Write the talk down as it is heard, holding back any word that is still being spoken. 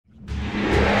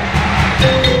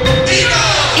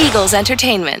Eagles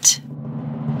Entertainment.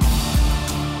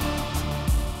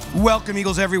 Welcome,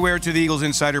 Eagles everywhere, to the Eagles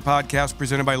Insider Podcast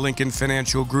presented by Lincoln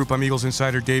Financial Group. I'm Eagles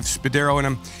Insider Dave Spadaro, and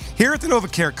I'm here at the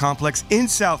NovaCare Complex in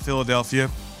South Philadelphia.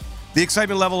 The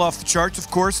excitement level off the charts, of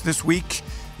course, this week.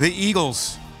 The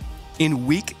Eagles in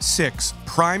Week 6,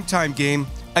 primetime game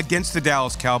against the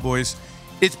Dallas Cowboys.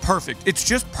 It's perfect. It's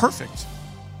just perfect.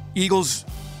 Eagles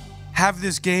have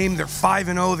this game. They're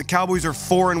 5-0. The Cowboys are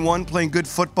 4-1, playing good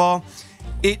football.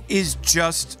 It is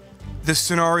just the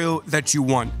scenario that you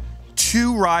want.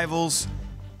 Two rivals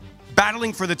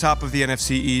battling for the top of the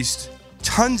NFC East.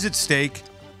 Tons at stake.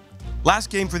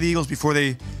 Last game for the Eagles before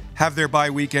they have their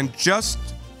bye weekend. Just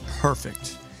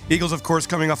perfect. Eagles, of course,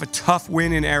 coming off a tough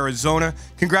win in Arizona.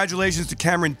 Congratulations to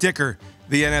Cameron Dicker,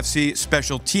 the NFC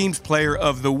Special Teams Player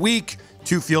of the Week.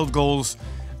 2 field goals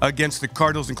against the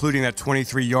Cardinals, including that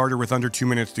 23-yarder with under 2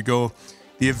 minutes to go.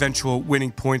 The eventual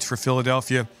winning points for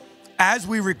Philadelphia. As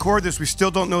we record this, we still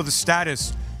don't know the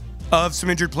status of some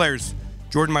injured players.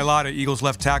 Jordan Mailata, Eagles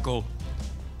left tackle.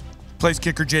 Plays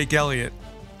kicker Jake Elliott.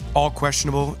 All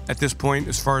questionable at this point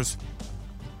as far as,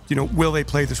 will they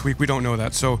play this week? We don't know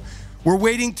that. So we're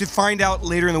waiting to find out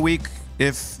later in the week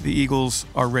if the Eagles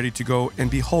are ready to go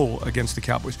and be whole against the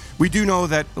Cowboys. We do know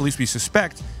that, at least we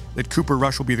suspect, that Cooper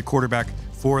Rush will be the quarterback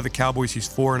for the Cowboys. He's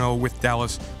 4-0 with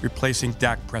Dallas, replacing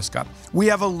Dak Prescott. We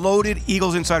have a loaded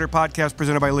Eagles Insider Podcast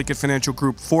presented by Lincoln Financial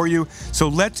Group for you, so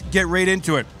let's get right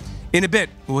into it. In a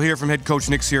bit, we'll hear from head coach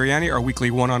Nick Sirianni, our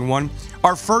weekly one-on-one.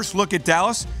 Our first look at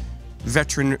Dallas,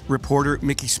 veteran reporter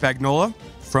Mickey Spagnola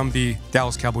from the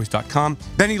DallasCowboys.com.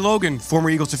 Benny Logan,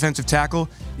 former Eagles defensive tackle,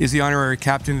 is the honorary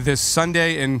captain this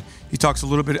Sunday, and he talks a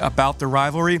little bit about the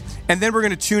rivalry. And then we're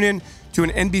going to tune in to an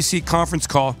NBC conference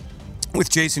call with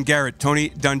Jason Garrett, Tony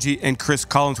Dungy, and Chris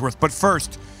Collinsworth. But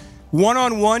first,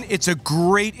 one-on-one, it's a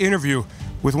great interview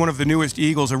with one of the newest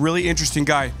Eagles, a really interesting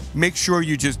guy. Make sure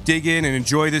you just dig in and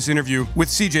enjoy this interview with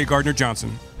C.J.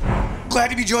 Gardner-Johnson. Glad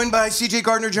to be joined by C.J.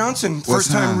 Gardner-Johnson.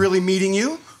 First time really meeting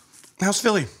you. How's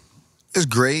Philly? It's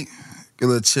great. A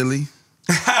little chilly.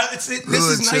 This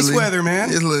is nice chilly. Weather, man.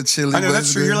 It's a little chilly. I know,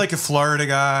 that's true. You're like a Florida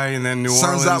guy, and then New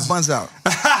Orleans. Sun's out, buns out.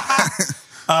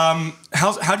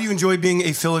 How do you enjoy being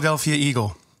a Philadelphia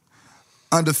Eagle?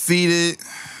 Undefeated,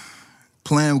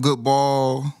 playing good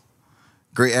ball,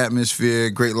 great atmosphere,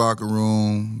 great locker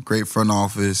room, great front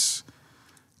office,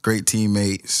 great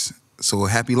teammates. So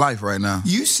happy life right now.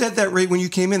 You said that right when you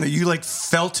came in, that you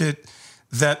felt it,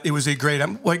 that it was a great.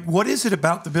 I'm like, what is it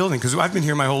about the building? Because I've been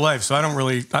here my whole life, so I don't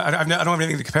have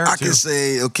anything to compare it to. I can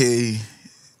say, okay,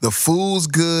 the food's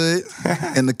good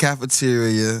in the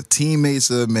cafeteria. Teammates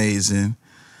are amazing.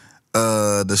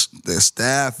 The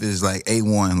staff is like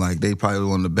A1. Like, they probably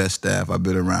one of the best staff I've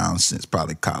been around since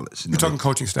probably college. You're talking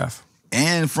coaching staff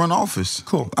and front office.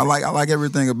 Cool. I like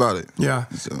everything about it. Yeah.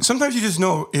 So. Sometimes you just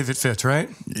know if it fits, right?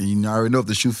 You already know if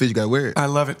the shoe fits, you got to wear it. I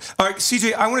love it. All right,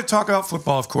 CJ, I want to talk about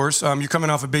football, of course. You're coming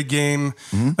off a big game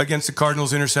against the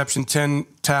Cardinals, interception, 10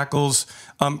 tackles.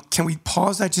 Can we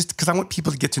pause that just because I want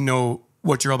people to get to know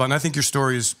what you're all about? And I think your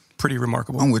story is pretty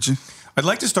remarkable. I'm with you. I'd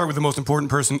like to start with the most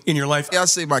important person in your life. Yeah, I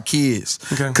say my kids.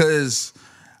 Okay. Because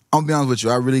I'm going to be honest with you,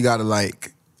 I really got to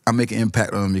I make an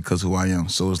impact on them because of who I am.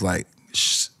 So it's like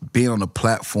being on the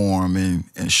platform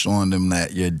and showing them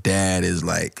that your dad is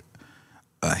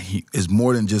is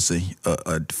more than just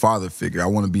a father figure. I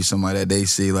want to be somebody that they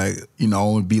see I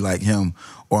want to be like him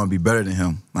or I want to be better than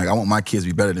him. Like, I want my kids to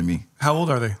be better than me. How old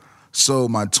are they? So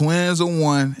my twins are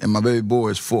 1 and my baby boy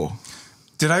is 4.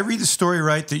 Did I read the story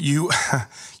right that you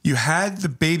had the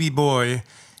baby boy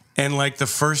and the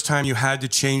first time you had to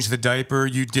change the diaper,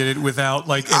 you did it without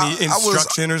any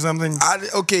instruction or something?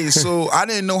 So I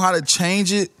didn't know how to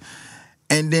change it.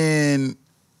 And then,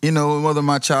 mother,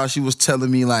 my child, she was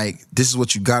telling me this is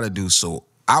what you got to do. So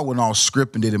I went all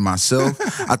script and did it myself.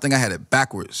 I think I had it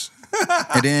backwards.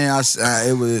 And then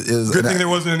it was good thing there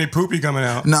wasn't any poopy coming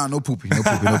out. Nah, no poopy. What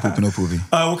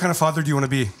kind of father do you want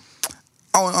to be?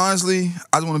 Oh, and honestly,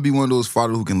 I just want to be one of those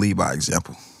fathers who can lead by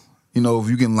example. If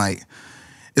you can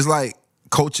it's like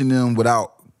coaching them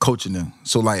without coaching them.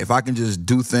 So if I can just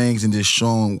do things and just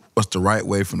show them what's the right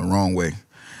way from the wrong way.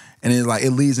 And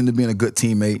it leads into being a good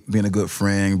teammate, being a good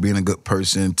friend, being a good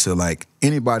person to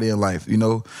anybody in life,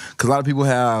 Because a lot of people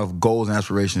have goals and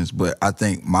aspirations, but I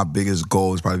think my biggest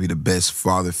goal is probably be the best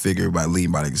father figure by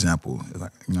leading by example,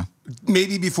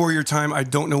 Maybe before your time, I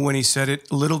don't know when he said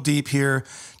it, a little deep here.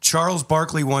 Charles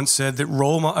Barkley once said that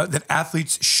that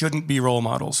athletes shouldn't be role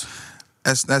models.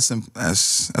 That's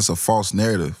a false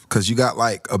narrative because you got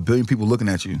 1 billion people looking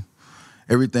at you.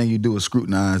 Everything you do is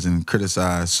scrutinized and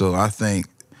criticized. So I think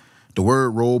the word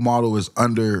role model is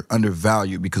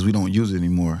undervalued because we don't use it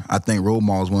anymore. I think role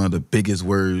model is one of the biggest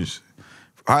words,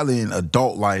 probably in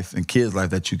adult life and kids' life,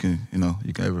 that you can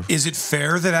ever. Is it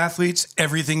fair that athletes,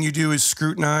 everything you do is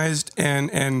scrutinized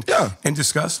and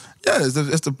discussed? Yeah,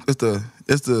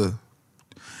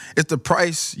 it's the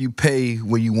price you pay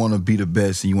when you want to be the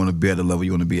best and you want to be at the level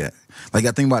you want to be at. Like,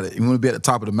 I think about it. You want to be at the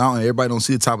top of the mountain. Everybody don't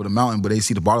see the top of the mountain, but they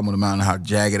see the bottom of the mountain, how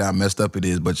jagged, how messed up it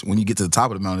is. But when you get to the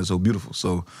top of the mountain, it's so beautiful.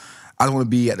 So I want to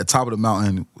be at the top of the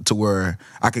mountain to where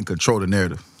I can control the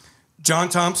narrative. John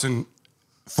Thompson,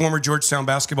 former Georgetown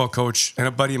basketball coach, and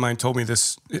a buddy of mine told me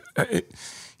this.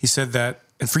 He said that,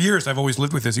 and for years I've always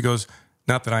lived with this. He goes,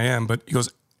 not that I am, but he goes,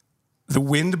 the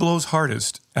wind blows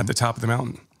hardest at the top of the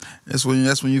mountain. That's when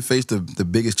you face the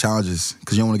biggest challenges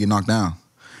because you don't want to get knocked down.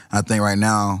 I think right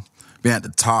now, being at the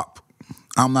top,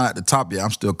 I'm not at the top yet.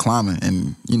 I'm still climbing,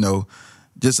 and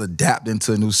just adapting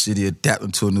to a new city,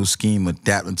 adapting to a new scheme,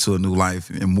 adapting to a new life,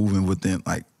 and moving within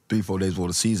like 3-4 days before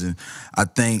the season. I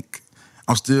think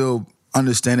I'm still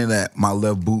understanding that my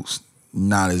left boot's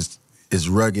not as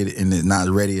rugged and not as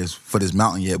ready as for this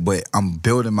mountain yet, but I'm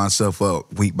building myself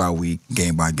up week by week,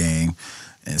 game by game,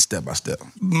 and step by step.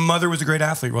 Mother was a great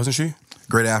athlete, wasn't she?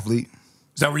 Great athlete.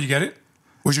 Is that where you get it?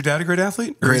 Was your dad a great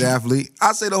athlete? Great athlete.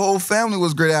 I'd say the whole family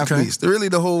was great athletes. Okay. Really,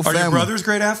 the whole family. Are your brothers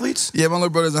great athletes? Yeah, my little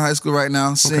brother's in high school right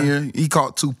now, senior. Okay. He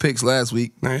caught 2 picks last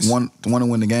week. Nice. One to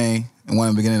win the game and one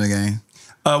in the beginning of the game.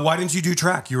 Why didn't you do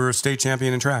track? You were a state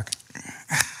champion in track.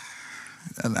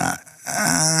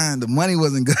 The money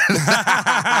wasn't good.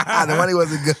 The money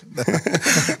wasn't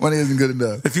good. Money isn't good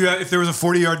enough. If there was a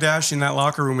 40-yard dash in that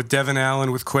locker room with Devin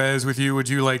Allen, with Quez, with you, would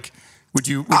you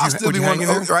hang in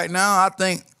there? Right now, I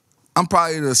think I'm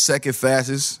probably the second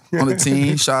fastest on the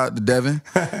team. Shout out to Devin,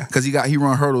 because he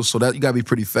run hurdles, so that you gotta be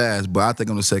pretty fast. But I think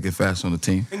I'm the second fastest on the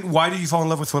team. And why did you fall in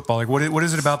love with football? Like, what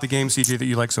is it about the game, CJ, that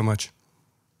you like so much?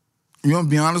 You want to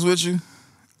be honest with you?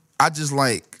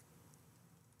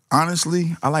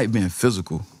 Honestly, I like being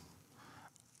physical.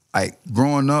 Like,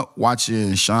 growing up,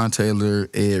 watching Sean Taylor,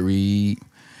 Ed Reed,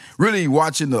 really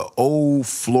watching the old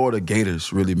Florida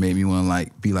Gators really made me want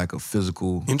to be like a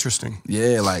physical. Interesting.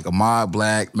 Yeah, like Ahmad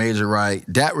Black, Major Wright.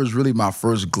 That was really my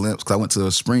first glimpse because I went to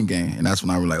a spring game, and that's when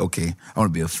I was like, okay, I want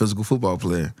to be a physical football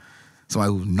player.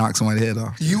 Somebody who knocks somebody's head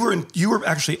off. You were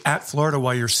actually at Florida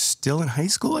while you're still in high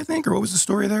school, I think, or what was the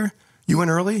story there? You went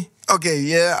early? Okay,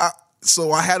 yeah.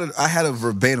 So I had a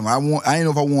verbatim. I didn't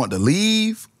know if I wanted to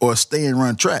leave or stay and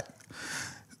run track.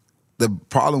 The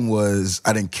problem was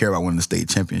I didn't care about winning the state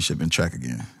championship in track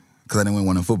again because I didn't win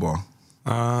one in football.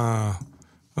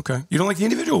 Okay. You don't like the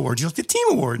individual awards. You like the team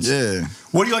awards. Yeah.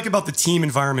 What do you like about the team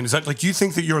environment? Is that do you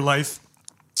think that your life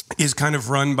is kind of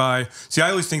run by... See, I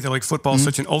always think that football is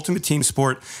such an ultimate team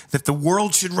sport that the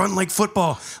world should run like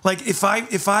football. Like, if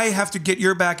I have to get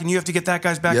your back and you have to get that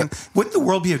guy's back, wouldn't the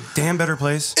world be a damn better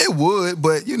place? It would,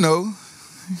 but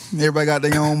everybody got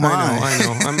their own mind.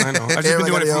 I know. I've just been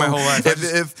doing it for my whole life.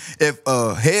 If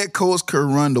a head coach could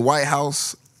run the White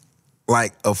House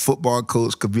like a football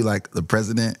coach could be like the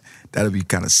president, that'd be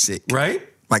kind of sick. Right?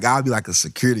 Like, I'd be like a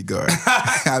security guard.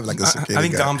 I'd be like a security guard. I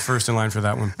think Dom's first in line for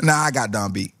that one. Nah, I got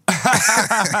Dom beat.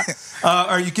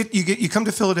 You come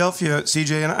to Philadelphia,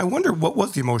 CJ, and I wonder what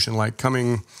was the emotion like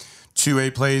coming to a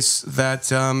place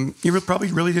that you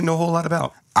probably really didn't know a whole lot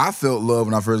about. I felt love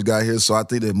when I first got here, so I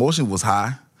think the emotion was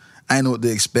high. I didn't know what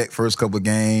to expect first couple of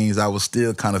games. I was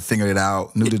still kind of figuring it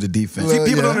out, new to the defense. See,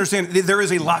 people don't understand. There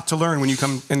is a lot to learn when you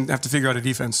come and have to figure out a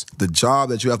defense. The job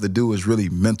that you have to do is really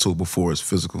mental before it's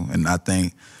physical. And I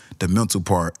think the mental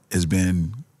part has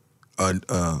been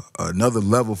another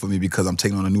level for me because I'm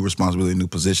taking on a new responsibility, a new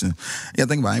position. Yeah,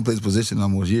 think about it. I ain't played this position in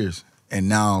almost years. And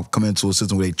now coming into a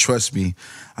system where they trust me,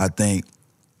 I think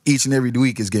each and every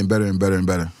week is getting better and better and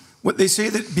better. What they say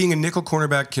that being a nickel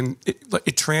cornerback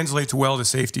it translates well to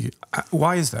safety.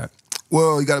 Why is that?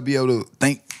 Well, you got to be able to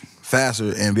think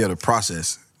faster and be able to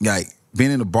process. Like,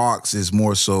 being in the box is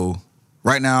more so,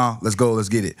 right now, let's go, let's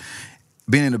get it.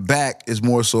 Being in the back is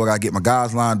more so I got to get my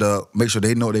guys lined up, make sure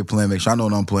they know what they're playing, make sure I know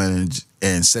what I'm playing,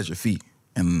 and set your feet,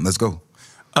 and let's go.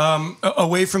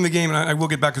 Away from the game, and I will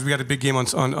get back because we got a big game on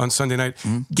Sunday night.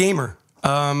 Mm-hmm. Gamer,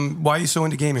 why are you so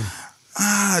into gaming?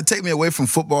 Take me away from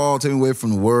football, take me away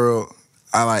from the world.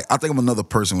 I think I'm another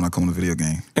person when I come to video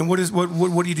game. And what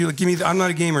do you do? Like, give me. I'm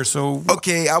not a gamer, so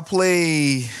okay. I'll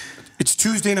play. It's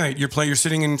Tuesday night. You're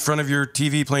sitting in front of your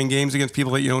TV playing games against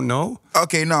people that you don't know.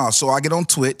 Okay, no. So I get on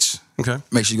Twitch. Okay.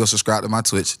 Make sure you go subscribe to my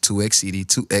Twitch, 2XCD,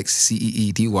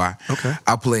 2XCEEDY. Okay.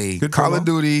 I play Call of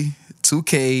Duty,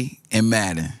 2K, and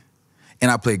Madden,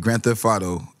 and I play Grand Theft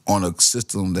Auto on a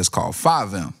system that's called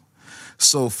FiveM.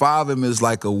 So FiveM is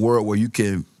like a world where you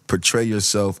can portray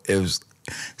yourself as,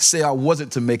 say I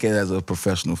wasn't to make it as a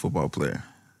professional football player.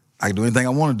 I can do anything I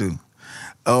want to do.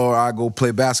 Or I go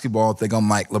play basketball, think I'm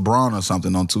like LeBron or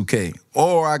something on 2K.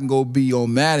 Or I can go be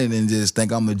on Madden and just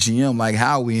think I'm the GM like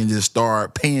Howie and just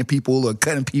start paying people or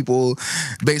cutting people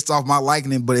based off my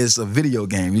liking, but it's a video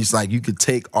game. It's like you could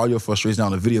take all your frustration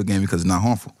out of a video game because it's not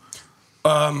harmful.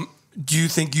 Do you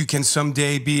think you can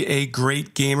someday be a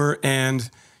great gamer and,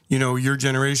 you know, your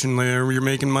generation, you're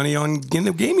making money in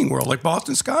the gaming world? Like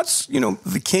Boston Scott's, you know,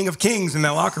 the king of kings in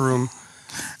that locker room.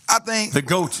 I think the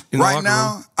GOAT in the locker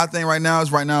room. I think right now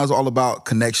is all about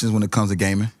connections when it comes to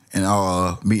gaming and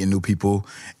meeting new people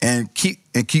and keep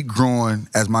growing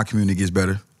as my community gets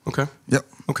better. Okay. Yep.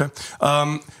 Okay.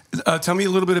 Tell me a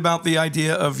little bit about the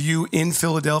idea of you in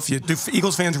Philadelphia. Do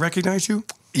Eagles fans recognize you?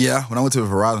 Yeah. When I went to the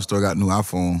Verizon store, got a new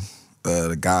iPhone.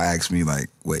 The guy asked me like,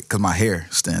 "Wait," because my hair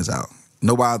stands out.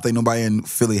 I think nobody in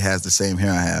Philly has the same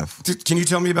hair I have. Can you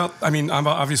tell me about? I mean, I'm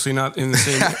obviously not in the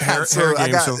same hair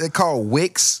game. It's called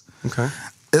Wix. Okay.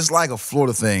 It's like a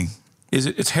Florida thing. Is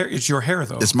it? It's hair. It's your hair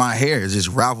though. It's my hair. It's just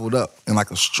raveled up in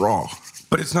like a straw.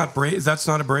 But it's not braid. That's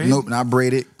not a braid. Nope, not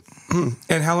braided.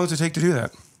 And how long does it take to do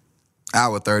that?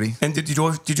 Hour 30. And did you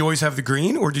always have the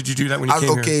green, or did you do that when you came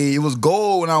here? Okay, it was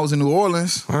gold when I was in New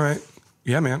Orleans. All right.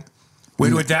 Yeah, man. Way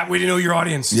to adapt. Way to know your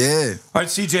audience. Yeah. All right,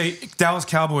 CJ, Dallas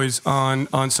Cowboys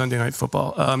on Sunday Night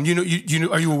Football. You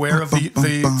know, are you aware of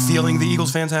the feeling the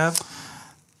Eagles fans have?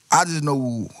 I just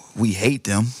know we hate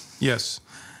them. Yes.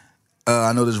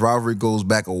 I know this rivalry goes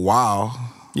back a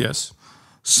while. Yes.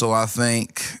 So I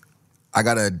think I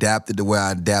got to adapt it the way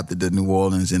I adapted the New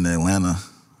Orleans and the Atlanta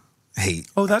hate.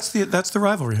 Oh, that's the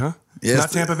rivalry, huh? Yeah,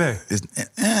 not Tampa Bay.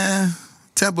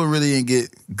 Tampa really ain't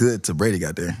get good till Brady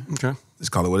got there. Okay. Let's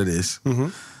call it what it is. Mm-hmm.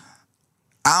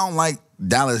 I don't like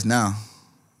Dallas now.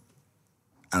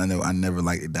 I don't know. I never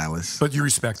liked Dallas. But you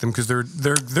respect them because they're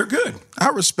good. I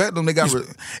respect them. They got.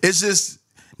 It's just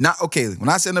not okay. When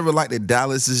I say I never liked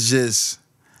Dallas, it's just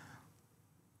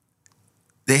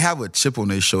they have a chip on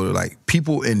their shoulder. Like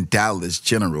people in Dallas,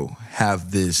 general, have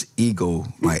this ego.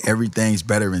 Like everything's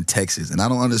better in Texas, and I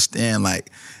don't understand. Like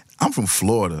I'm from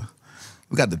Florida.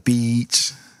 We got the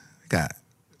beach. We got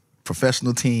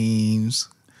professional teams.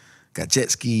 Got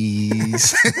jet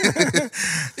skis.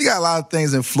 You got a lot of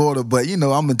things in Florida, but you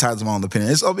know I'm entitled to my own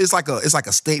opinion. It's like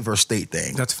a state versus state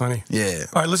thing. That's funny. Yeah.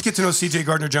 All right, let's get to know CJ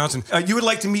Gardner-Johnson. You would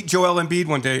like to meet Joel Embiid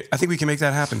one day. I think we can make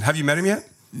that happen. Have you met him yet?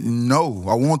 No,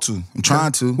 I want to. I'm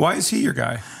trying to. Why is he your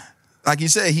guy? Like you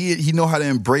said, he know how to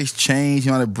embrace change. He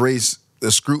know how to embrace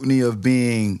the scrutiny of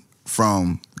being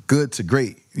from good to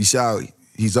great. You see how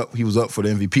he was up for the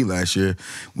MVP last year.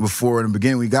 Before in the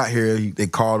beginning we got here, they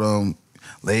called him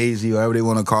lazy, whatever they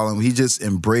want to call him. He just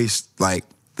embraced like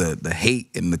the hate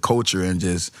and the culture and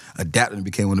just adapted and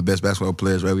became one of the best basketball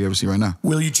players we ever see right now.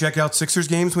 Will you check out Sixers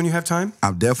games when you have time?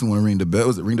 I definitely want to ring the bell.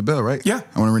 Was it ring the bell, right? Yeah.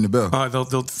 I want to ring the bell.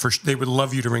 They would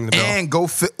love you to ring the bell. And go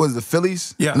was the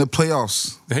Phillies in the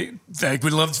playoffs. They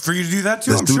would love for you to do that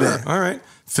too. Let's do that. All right.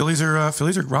 Phillies are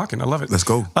rocking. I love it. Let's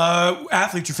go.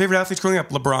 Athletes, your favorite athletes growing up?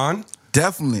 LeBron?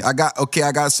 Definitely. I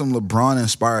got some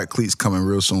LeBron-inspired cleats coming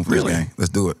real soon for this game. Let's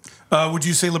do it. Would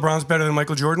you say LeBron's better than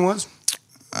Michael Jordan was?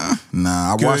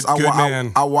 Nah.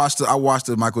 I watched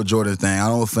the Michael Jordan thing. I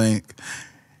don't think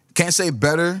can't say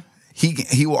better.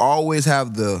 He will always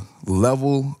have the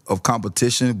level of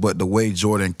competition, but the way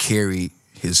Jordan carried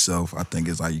himself, I think,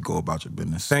 is how you go about your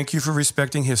business. Thank you for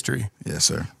respecting history. Yes,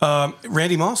 sir.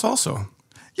 Randy Moss also.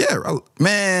 Yeah,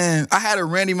 man. I had a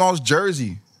Randy Moss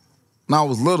jersey when I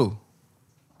was little.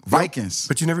 Vikings.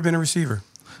 But you never been a receiver.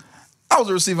 I was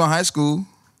a receiver in high school,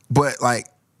 but like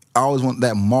I always want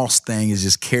that Moss thing has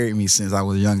just carried me since I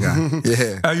was a young guy.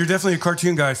 Yeah. You're definitely a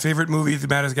cartoon guy. Favorite movie,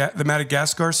 the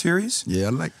Madagascar series? Yeah, I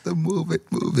like to move it.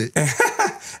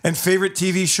 And favorite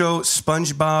TV show,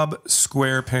 SpongeBob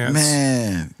SquarePants.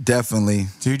 Man, definitely.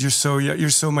 Dude, you're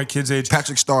so my kid's age.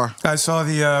 Patrick Star. I saw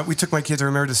we took my kids, I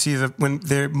remember, to see when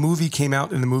their movie came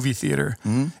out in the movie theater.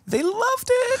 Mm-hmm. They loved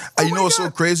it. You know what's so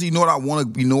crazy? You know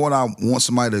what I want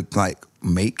somebody to like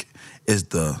make is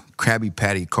the Krabby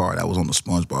Patty car that was on the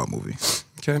SpongeBob movie.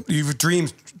 Okay. You have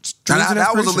dreams and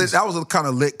that was a kind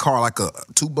of lit car, like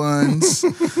 2 buns.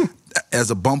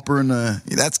 As a bumper and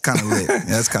that's kind of lit. Yeah,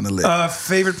 that's kind of lit.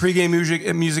 Favorite pregame music,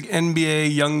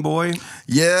 NBA YoungBoy?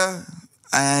 Yeah,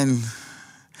 and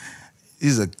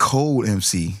he's a cold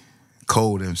MC.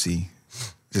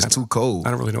 Just too cold.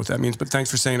 I don't really know what that means, but thanks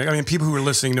for saying that. I mean, people who are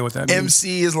listening know what that means.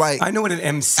 MC is like... I know what an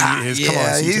MC is. Yeah, Come on,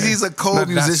 CJ. He's a cold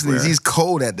musician. He's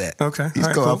cold at that. Okay. He's all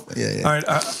right, cold. Cool. Yeah. All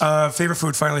right. Favorite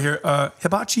food finally here.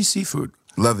 Hibachi seafood.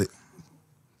 Love it.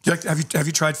 Have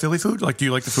you tried Philly food? Like, do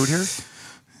you like the food here?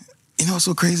 You know what's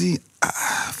so crazy?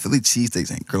 Philly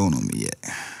cheesesteaks ain't grown on me yet.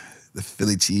 The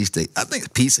Philly cheesesteak. I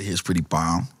think pizza here is pretty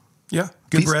bomb. Yeah,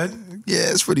 good bread.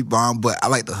 Yeah, it's pretty bomb, but I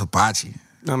like the hibachi.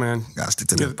 Oh, man. Gotta stick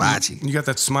to the hibachi. You got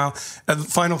that smile. The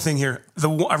final thing here.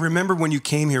 I remember when you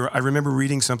came here, I remember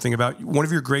reading something about one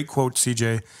of your great quotes,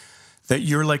 CJ, that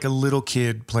you're like a little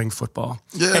kid playing football.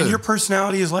 Yeah. And your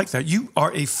personality is like that. You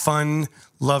are a fun,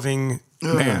 loving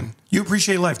man. You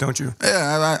appreciate life, don't you?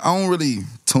 Yeah, I don't really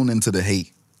tune into the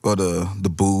hate or the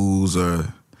boos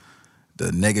or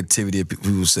the negativity that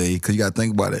people say, because you got to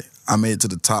think about it. I made it to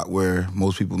the top where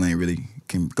most people ain't really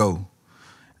can go.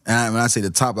 And when I say the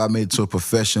top, I made it to a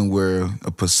profession where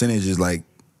a percentage is like,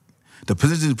 the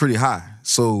position is pretty high.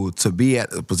 So to be at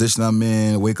the position I'm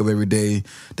in, wake up every day,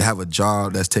 to have a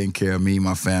job that's taking care of me,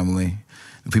 my family,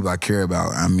 the people I care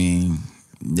about, I mean,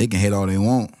 they can hate all they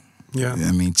want. Yeah.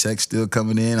 I mean, checks still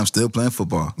coming in. I'm still playing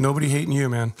football. Nobody hating you,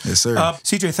 man. Yes, sir.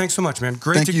 CJ, thanks so much, man.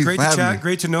 Great to chat. Me.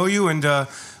 Great to know you. And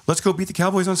let's go beat the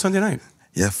Cowboys on Sunday night.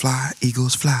 Yeah, fly,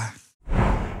 Eagles, fly.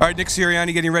 All right, Nick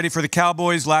Sirianni getting ready for the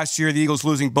Cowboys. Last year, the Eagles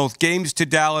losing both games to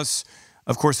Dallas.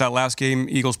 Of course, that last game,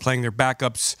 Eagles playing their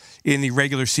backups in the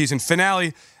regular season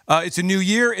finale. It's a new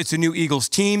year. It's a new Eagles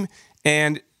team.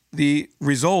 And the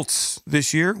results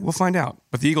this year, we'll find out.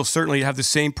 But the Eagles certainly have the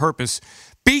same purpose.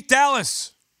 Beat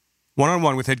Dallas!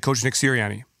 One-on-one with head coach Nick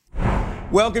Sirianni.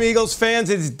 Welcome, Eagles fans.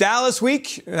 It's Dallas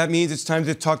week. That means it's time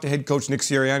to talk to head coach Nick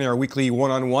Sirianni, our weekly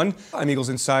one-on-one. I'm Eagles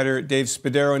insider Dave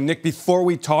Spadaro. And Nick, before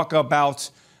we talk about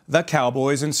the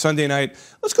Cowboys and Sunday night,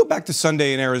 let's go back to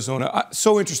Sunday in Arizona.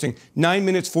 So interesting. 9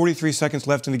 minutes, 43 seconds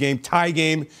left in the game, tie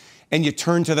game, and you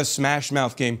turn to the smash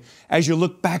mouth game. As you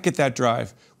look back at that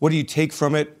drive, what do you take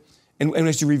from it? And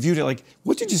as you reviewed it, like,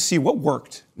 what did you see? What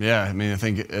worked? Yeah, I mean, I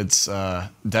think it's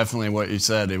definitely what you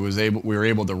said. We were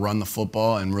able to run the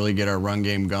football and really get our run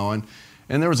game going.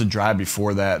 And there was a drive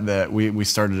before that we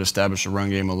started to establish a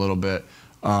run game a little bit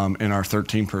in our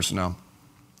 13 personnel.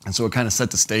 And so it kind of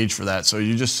set the stage for that. So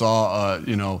you just saw,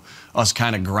 us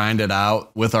kind of grind it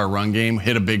out with our run game,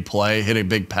 hit a big play, hit a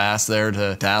big pass there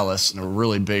to Dallas, and a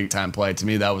really big time play. To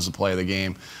me, that was the play of the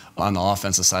game on the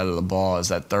offensive side of the ball, is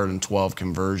that 3rd and 12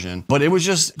 conversion. But it was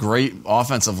just great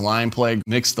offensive line play,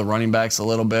 mixed the running backs a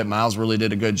little bit. Miles really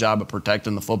did a good job of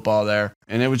protecting the football there.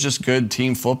 And it was just good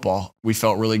team football. We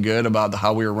felt really good about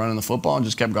how we were running the football and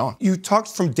just kept going. You talked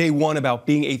from day one about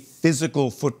being a physical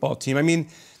football team. I mean,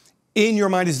 in your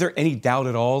mind, is there any doubt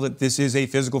at all that this is a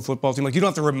physical football team? Like, you don't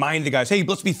have to remind the guys, hey,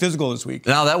 let's be physical this week.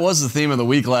 Now, that was the theme of the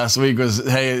week last week, was,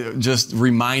 hey, just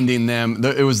reminding them.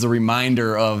 It was the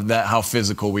reminder of that, how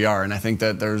physical we are. And I think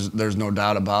that there's no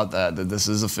doubt about that this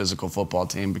is a physical football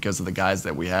team because of the guys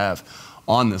that we have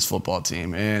on this football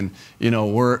team. And,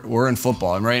 we're in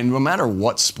football, right? And no matter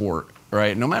what sport,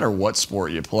 right? No matter what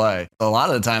sport you play, a lot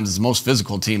of the times it's the most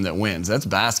physical team that wins. That's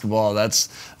basketball, that's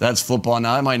football.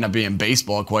 Now, it might not be in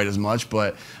baseball quite as much,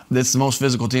 but it's the most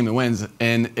physical team that wins,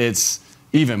 and it's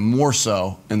even more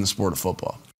so in the sport of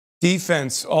football.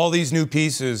 Defense, all these new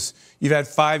pieces. You've had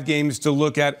 5 games to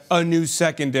look at, a new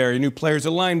secondary, new players, a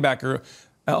linebacker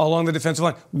along the defensive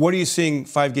line. What are you seeing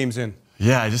 5 games in?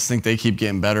 Yeah, I just think they keep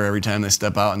getting better every time they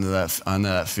step out into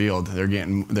that field.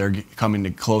 They're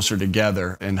coming closer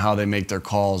together in how they make their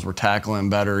calls. We're tackling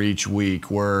better each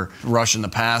week. We're rushing the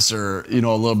passer, a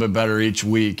little bit better each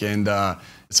week. And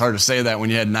it's hard to say that when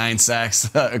you had 9 sacks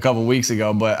a couple weeks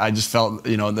ago, but I just felt,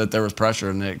 that there was pressure,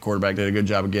 and the quarterback did a good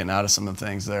job of getting out of some of the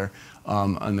things there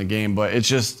in the game. But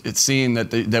it's seeing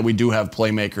that we do have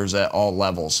playmakers at all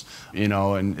levels,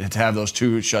 and to have those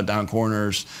 2 shutdown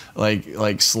corners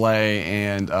like Slay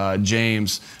and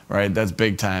James, right? That's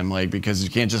big time, because you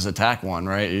can't just attack one,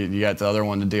 right? You got the other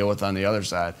one to deal with on the other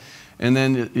side. And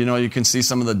then, you can see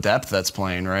some of the depth that's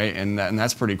playing, right? And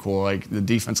that's pretty cool, like the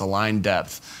defensive line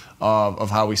depth of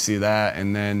how we see that.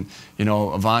 And then,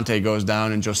 Avante goes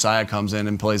down and Josiah comes in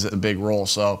and plays a big role.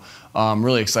 So I'm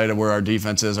really excited where our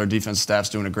defense is. Our defense staff's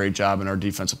doing a great job, and our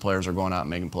defensive players are going out and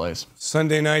making plays.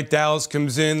 Sunday night, Dallas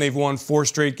comes in. They've won 4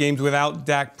 straight games without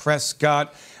Dak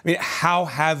Prescott. I mean, how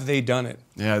have they done it?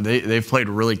 Yeah, they've played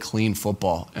really clean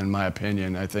football, in my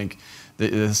opinion. I think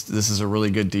this is a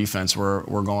really good defense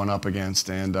we're going up against,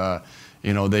 and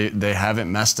they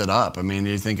haven't messed it up. I mean,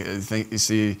 you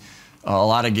see a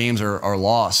lot of games are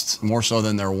lost, more so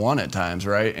than they're won at times,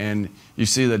 right? And you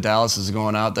see that Dallas is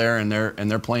going out there and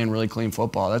they're playing really clean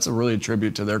football. That's a really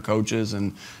tribute to their coaches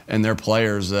and their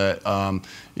players that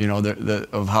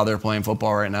of how they're playing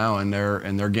football right now, and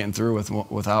they're getting through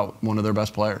without one of their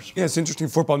best players. Yeah, it's interesting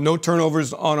football. No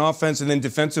turnovers on offense, and then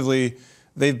defensively,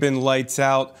 they've been lights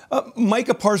out.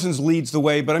 Micah Parsons leads the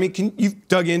way, but I mean, you've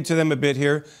dug into them a bit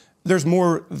here. There's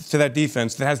more to that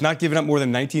defense that has not given up more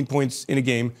than 19 points in a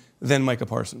game than Micah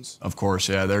Parsons. Of course,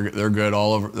 yeah, they're good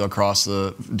all over across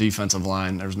the defensive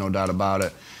line. There's no doubt about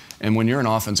it. And when you're an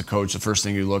offensive coach, the first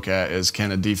thing you look at is,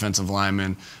 can a defensive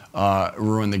lineman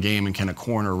ruin the game, and can a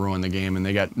corner ruin the game? And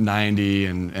they got 90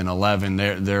 and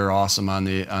 11. They're awesome on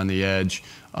the edge.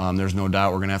 There's no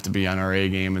doubt we're going to have to be on our A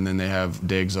game. And then they have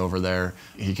Diggs over there.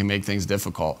 He can make things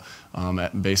difficult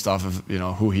based off of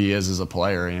who he is as a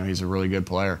player. He's a really good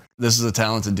player. This is a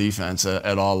talented defense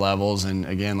at all levels. And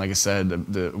again, like I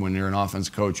said, when you're an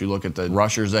offensive coach, you look at the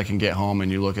rushers that can get home,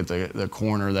 and you look at the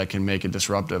corner that can make it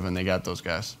disruptive, and they got those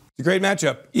guys. It's a great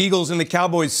matchup. Eagles and the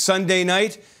Cowboys Sunday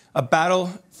night, a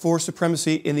battle for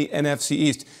supremacy in the NFC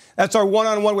East. That's our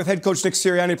one-on-one with head coach Nick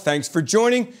Sirianni. Thanks for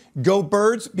joining. Go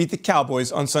Birds, beat the Cowboys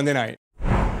on Sunday night.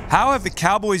 How have the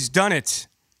Cowboys done it?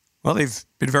 Well, they've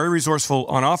been very resourceful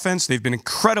on offense. They've been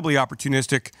incredibly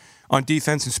opportunistic on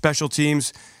defense and special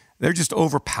teams. They're just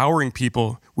overpowering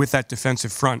people with that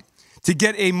defensive front. To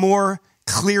get a more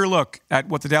clear look at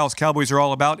what the Dallas Cowboys are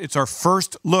all about, it's our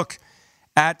first look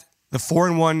at the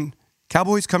 4-1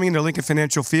 Cowboys coming into Lincoln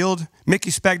Financial Field. Mickey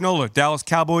Spagnola,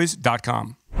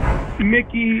 DallasCowboys.com.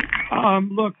 Mickey,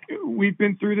 look, we've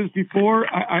been through this before.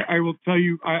 I will tell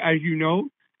you, as you know,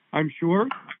 I'm sure,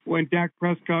 when Dak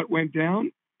Prescott went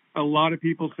down, a lot of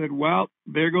people said, well,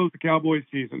 there goes the Cowboys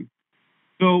season.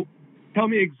 So tell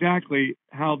me exactly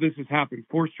how this has happened.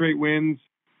 4 straight wins,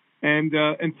 and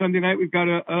Sunday night we've got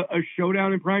a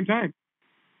showdown in prime time.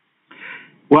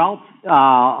 Well,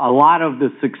 a lot of the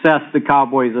success the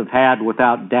Cowboys have had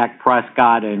without Dak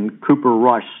Prescott and Cooper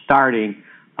Rush starting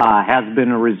has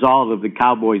been a result of the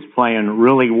Cowboys playing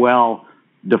really well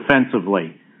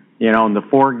defensively. In the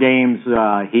 4 games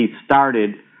he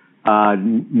started,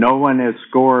 no one has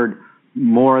scored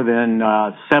more than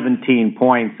 17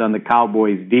 points on the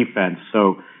Cowboys defense.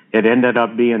 So it ended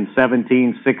up being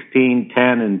 17, 16,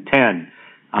 10, and 10.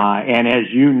 And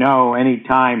as you know,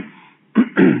 anytime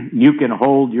you can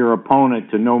hold your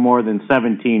opponent to no more than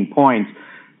 17 points,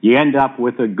 you end up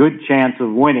with a good chance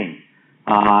of winning.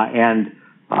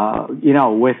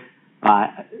 With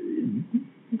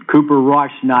Cooper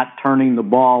Rush not turning the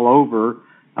ball over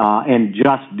and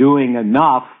just doing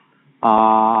enough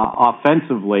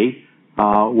offensively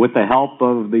with the help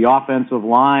of the offensive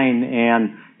line,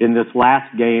 and in this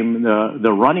last game,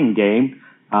 the running game,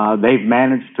 they've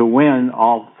managed to win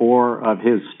all 4 of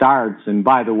his starts. And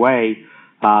by the way,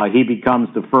 he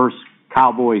becomes the first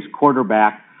Cowboys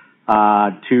quarterback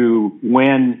to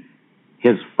win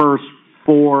his first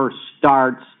 4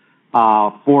 starts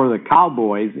for the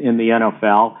Cowboys in the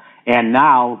NFL, and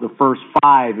now the first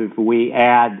 5 if we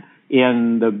add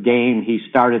in the game he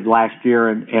started last year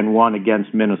and won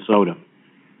against Minnesota.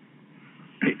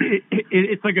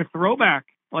 It's like a throwback.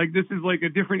 Like, this is like a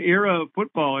different era of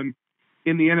football, and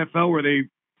in the NFL where they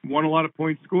won a lot of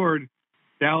points scored,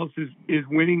 Dallas is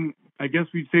winning, I guess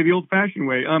we'd say, the old-fashioned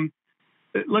way.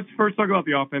 Let's first talk about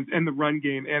the offense and the run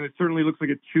game, and it certainly looks like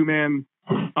a 2-man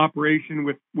operation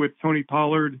with Tony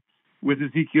Pollard, with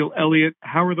Ezekiel Elliott.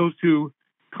 How are those two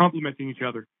complementing each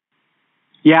other?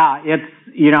 Yeah, it's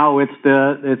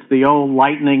the old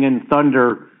lightning and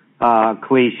thunder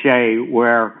cliche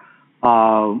where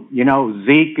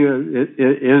Zeke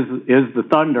is the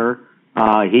thunder.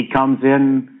 He comes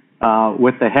in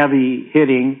with the heavy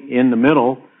hitting in the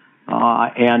middle,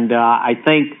 and I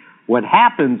think what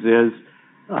happens is,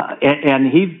 and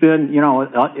he's been,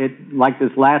 like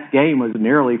this last game was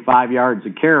nearly 5 yards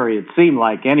a carry, it seemed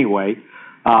like anyway,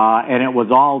 and it was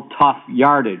all tough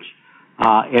yardage.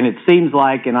 And it seems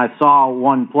like, and I saw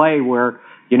one play where,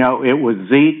 it was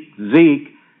Zeke,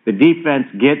 the defense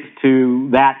gets to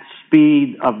that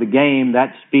speed of the game,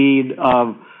 that speed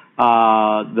of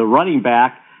the running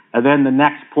back, and then the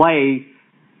next play,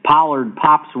 Pollard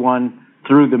pops one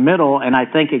through the middle, and I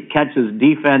think it catches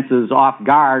defenses off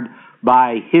guard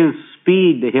by his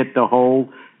speed to hit the hole,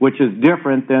 which is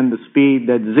different than the speed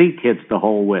that Zeke hits the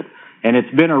hole with. And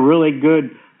it's been a really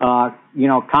good,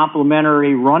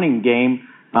 complementary running game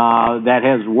that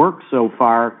has worked so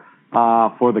far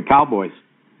for the Cowboys.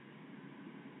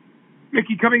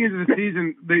 Mickey, coming into the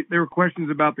season, there were questions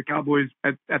about the Cowboys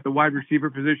at the wide receiver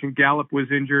position. Gallup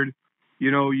was injured.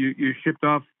 You shipped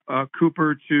off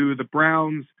Cooper to the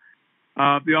Browns.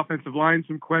 The offensive line,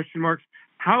 some question marks.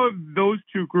 How have those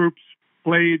two groups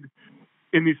played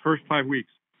in these first 5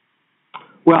 weeks?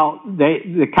 Well,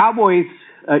 the Cowboys,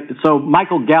 so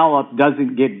Michael Gallup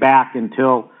doesn't get back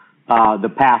until the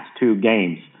past 2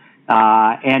 games.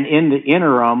 And in the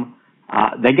interim,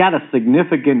 they got a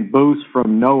significant boost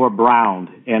from Noah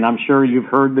Brown. And I'm sure you've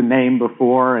heard the name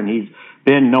before, and he's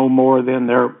been no more than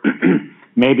their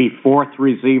maybe 4th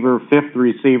receiver, 5th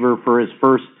receiver for his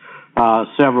first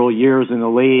several years in the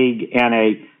league and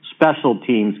a special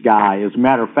teams guy. As a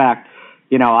matter of fact,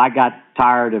 I got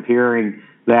tired of hearing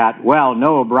that, well,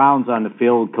 Noah Brown's on the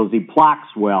field because he blocks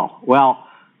well. Well,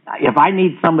 if I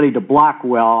need somebody to block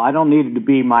well, I don't need it to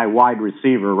be my wide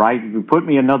receiver, right? You put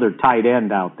me another tight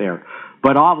end out there.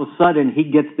 But all of a sudden, he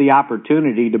gets the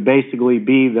opportunity to basically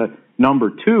be the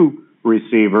number 2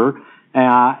 receiver,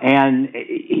 and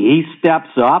he steps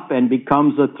up and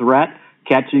becomes a threat,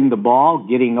 catching the ball,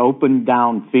 getting open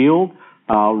downfield,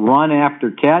 run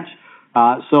after catch.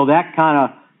 So that kind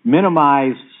of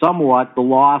minimized somewhat the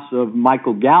loss of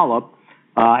Michael Gallup.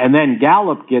 And then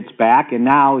Gallup gets back, and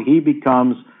now he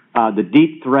becomes the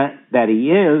deep threat that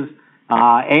he is,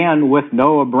 and with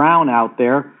Noah Brown out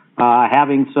there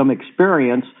having some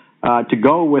experience to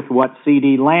go with what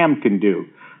CeeDee Lamb can do.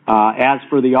 As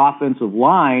for the offensive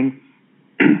line,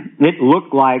 it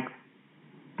looked like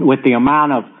with the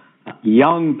amount of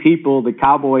young people the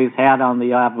Cowboys had on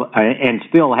the and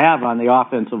still have on the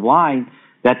offensive line,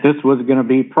 that this was going to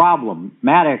be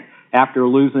problematic after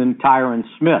losing Tyron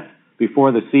Smith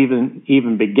before the season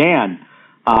even began.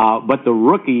 But the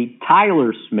rookie,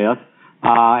 Tyler Smith,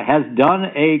 has done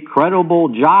a credible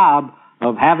job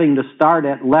of having to start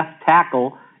at left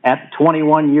tackle at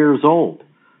 21 years old.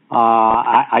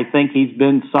 I think he's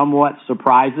been somewhat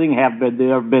surprising.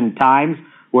 There have been times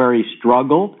where he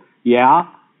struggled. Yeah,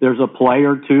 there's a play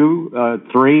or 2,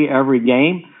 3 every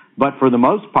game. But for the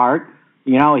most part,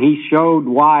 he showed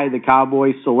why the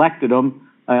Cowboys selected him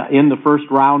in the first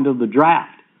round of the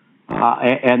draft.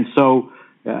 And so,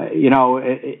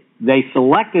 they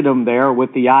selected him there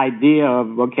with the idea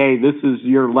of, okay, this is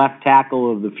your left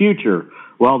tackle of the future.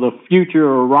 Well, the future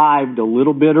arrived a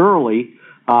little bit early,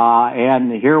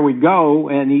 and here we go,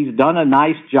 and he's done a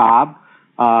nice job.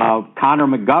 Connor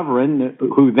McGovern,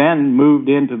 who then moved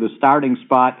into the starting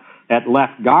spot at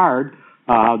left guard,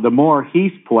 the more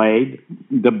he's played,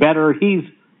 the better he's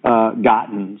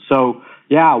gotten. So,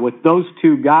 yeah, with those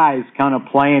 2 guys kind of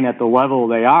playing at the level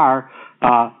they are,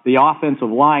 the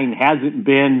offensive line hasn't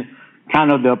been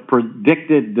kind of the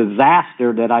predicted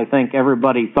disaster that I think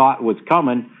everybody thought was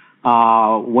coming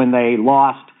when they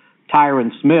lost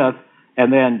Tyron Smith.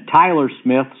 And then Tyler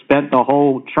Smith spent the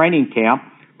whole training camp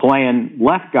playing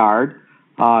left guard,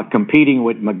 competing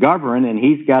with McGovern, and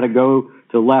he's got to go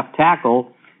to left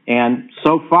tackle. And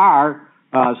so far,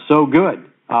 so good.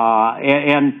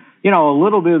 And a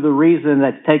little bit of the reason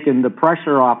that's taken the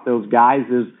pressure off those guys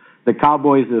is the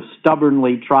Cowboys have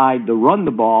stubbornly tried to run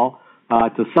the ball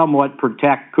to somewhat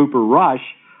protect Cooper Rush,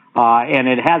 and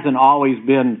it hasn't always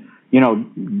been,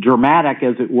 dramatic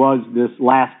as it was this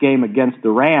last game against the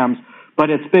Rams, but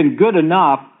it's been good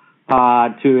enough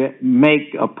to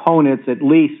make opponents at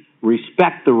least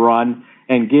respect the run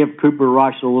and give Cooper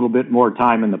Rush a little bit more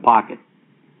time in the pocket.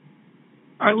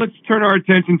 All right, let's turn our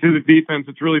attention to the defense.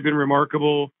 It's really been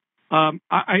remarkable.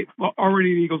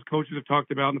 Already the Eagles coaches have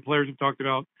talked about, and the players have talked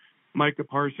about Micah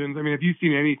Parsons. I mean, have you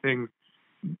seen anything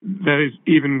that is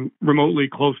even remotely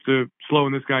close to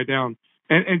slowing this guy down?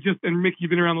 And Mick, you've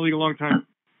been around the league a long time.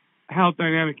 How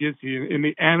dynamic is he in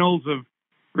the annals of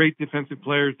great defensive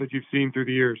players that you've seen through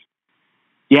the years?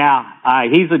 Yeah,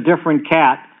 he's a different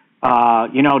cat.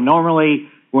 Normally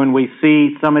when we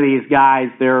see some of these guys,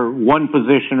 they're one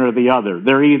position or the other.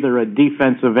 They're either a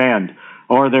defensive end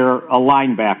or they're a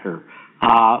linebacker.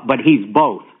 But he's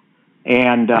both.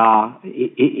 And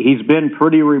he's been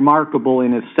pretty remarkable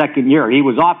in his second year. He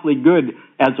was awfully good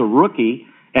as a rookie,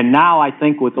 and now I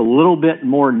think with a little bit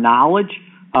more knowledge,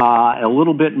 a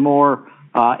little bit more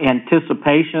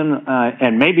anticipation,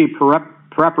 and maybe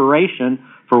preparation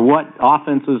for what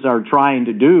offenses are trying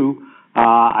to do,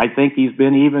 I think he's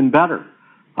been even better.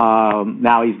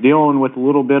 Now he's dealing with a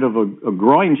little bit of a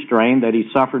groin strain that he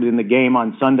suffered in the game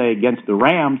on Sunday against the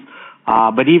Rams,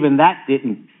 but even that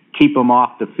didn't keep him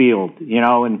off the field,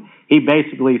 and he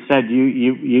basically said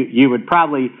you would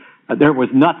probably, there was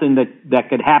nothing that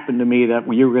could happen to me that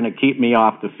you were going to keep me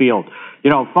off the field.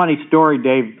 Funny story,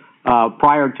 Dave,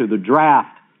 prior to the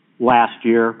draft last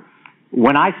year,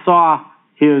 when I saw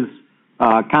his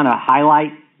kind of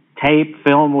highlight tape,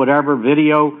 film, whatever,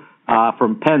 video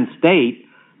from Penn State,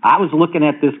 I was looking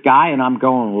at this guy and I'm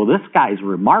going, well, this guy's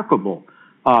remarkable.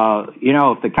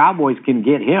 If the Cowboys can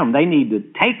get him, they need to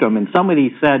take him. And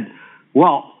somebody said,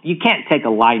 well, you can't take a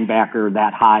linebacker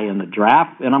that high in the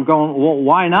draft. And I'm going, well,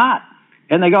 why not?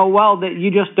 And they go, well,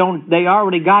 they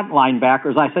already got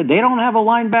linebackers. I said, they don't have a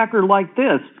linebacker like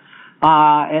this.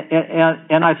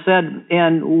 And I said,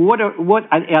 and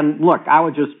and look, I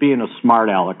was just being a smart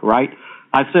aleck, right?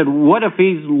 I said, what if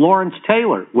he's Lawrence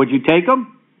Taylor? Would you take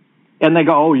him? And they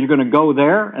go, oh, you're going to go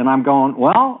there? And I'm going,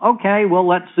 well, okay, well,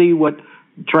 let's see what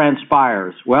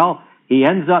transpires? Well, he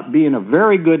ends up being a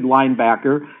very good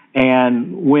linebacker,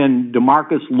 and when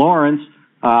DeMarcus Lawrence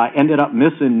ended up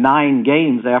missing 9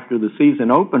 games after the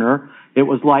season opener, it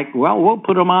was like, well, we'll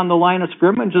put him on the line of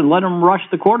scrimmage and let him rush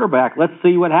the quarterback. Let's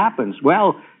see what happens.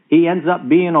 Well, he ends up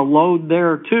being a load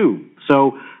there, too.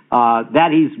 So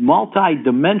that he's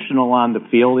multi-dimensional on the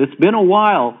field. It's been a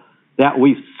while that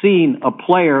we've seen a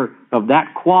player of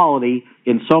that quality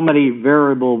in so many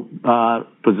variable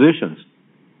positions.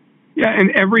 Yeah,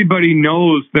 and everybody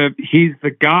knows that he's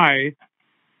the guy,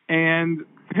 and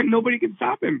nobody can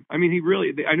stop him. I mean,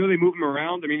 I know they move him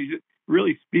around. I mean, he just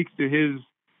really speaks to his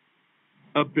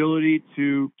ability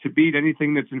to beat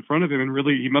anything that's in front of him, and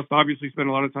really, he must obviously spend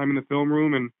a lot of time in the film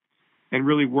room and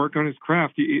really work on his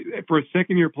craft. For a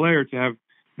second-year player to have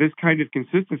this kind of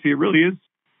consistency, it really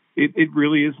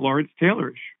is Lawrence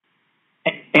Taylorish.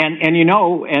 And you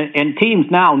know, and teams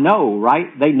now know,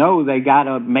 right? They know they got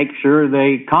to make sure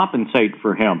they compensate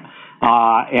for him.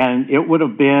 And it would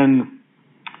have been,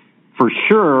 for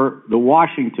sure, the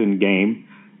Washington game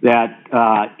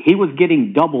that he was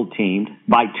getting double-teamed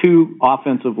by 2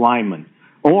 offensive linemen,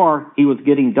 or he was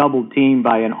getting double-teamed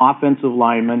by an offensive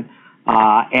lineman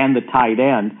and the tight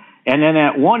end. And then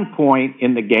at one point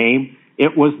in the game,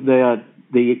 it was the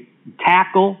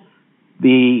tackle,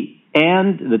 the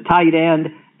end, the tight end,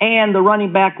 and the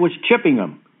running back was chipping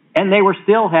him. And they were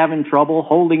still having trouble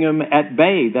holding him at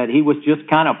bay, that he was just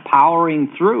kind of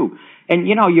powering through. And,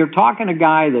 you know, you're talking a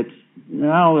guy that's,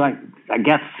 like, I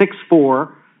guess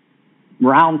 6'4",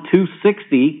 around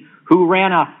 260, who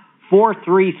ran a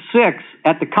 4.36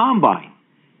 at the combine.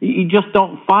 You just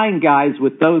don't find guys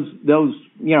with those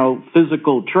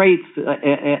physical traits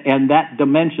and that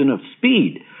dimension of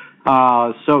speed.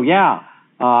 I'm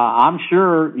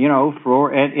sure,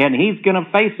 and he's going to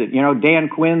face it. Dan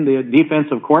Quinn, the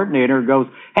defensive coordinator, goes,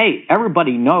 hey,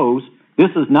 everybody knows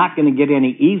this is not going to get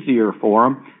any easier for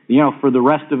him, for the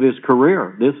rest of his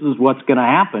career. This is what's going to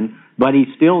happen, but he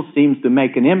still seems to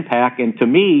make an impact. And to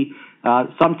me,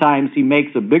 sometimes he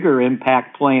makes a bigger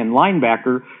impact playing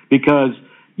linebacker because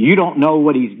you don't know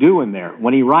what he's doing there.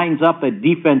 When he lines up at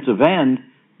defensive end,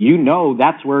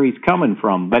 that's where he's coming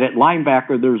from. But at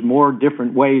linebacker, there's more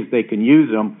different ways they can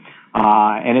use him,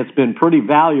 and it's been pretty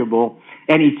valuable.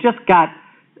 And he's just got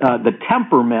the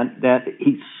temperament that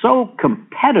he's so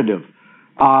competitive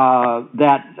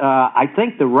that I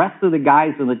think the rest of the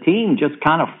guys on the team just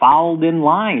kind of followed in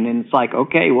line. And it's like,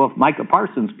 okay, well, if Micah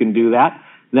Parsons can do that,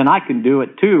 then I can do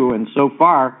it too. And so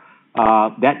far,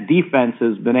 that defense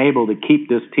has been able to keep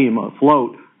this team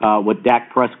afloat with Dak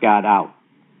Prescott out.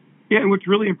 Yeah, and what's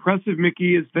really impressive,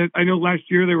 Mickey, is that I know last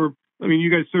year you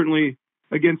guys certainly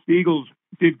against the Eagles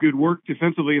did good work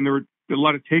defensively, and there were a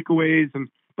lot of takeaways,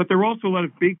 but there were also a lot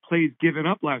of big plays given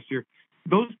up last year.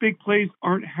 Those big plays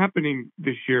aren't happening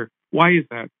this year. Why is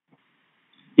that?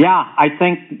 Yeah, I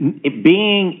think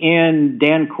being in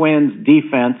Dan Quinn's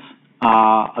defense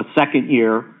a second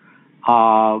year,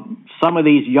 some of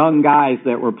these young guys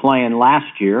that were playing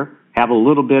last year have a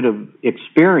little bit of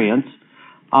experience.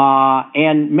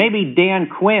 And maybe Dan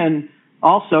Quinn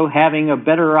also having a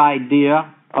better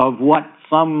idea of what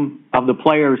some of the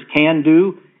players can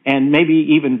do, and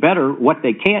maybe even better what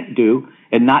they can't do,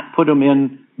 and not put them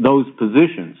in those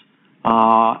positions.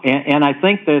 And I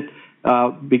think that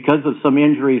because of some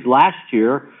injuries last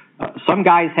year, some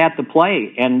guys had to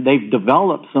play, and they've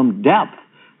developed some depth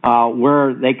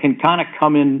where they can kind of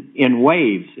come in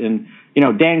waves. And,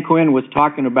 Dan Quinn was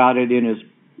talking about it in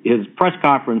his press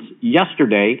conference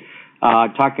yesterday,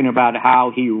 talking about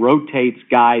how he rotates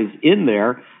guys in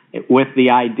there with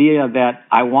the idea that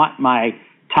I want my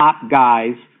top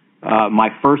guys, my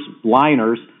first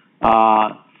liners,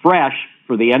 fresh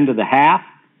for the end of the half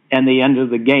and the end of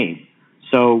the game.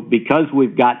 So because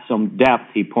we've got some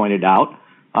depth, he pointed out,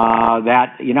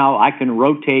 that, I can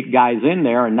rotate guys in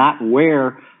there and not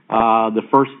wear the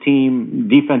first team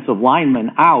defensive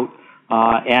lineman out.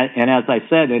 And as I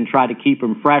said, and try to keep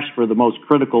them fresh for the most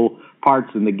critical parts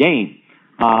in the game.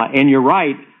 And you're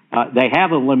right, they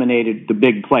have eliminated the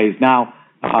big plays. Now,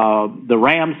 the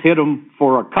Rams hit them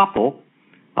for a couple,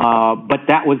 but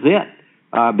that was it.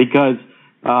 Because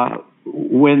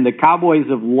when the Cowboys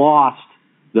have lost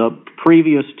the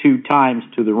previous 2 times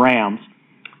to the Rams,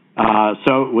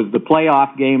 so it was the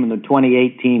playoff game in the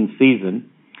 2018 season,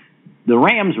 the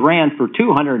Rams ran for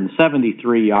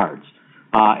 273 yards.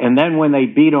 And then when they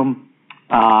beat them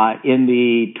in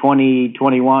the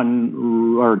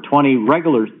 2021 or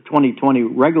 2020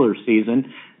 regular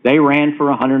season, they ran for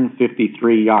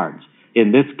 153 yards.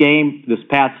 In this game, this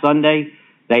past Sunday,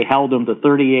 they held them to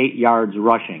 38 yards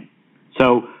rushing.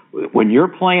 So when you're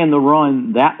playing the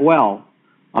run that well,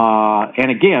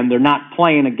 and again, they're not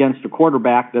playing against a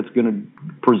quarterback that's going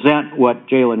to present what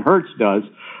Jalen Hurts does,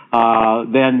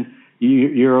 then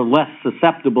you're less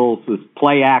susceptible to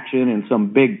play action and some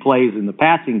big plays in the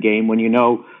passing game when you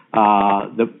know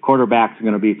the quarterback's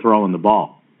going to be throwing the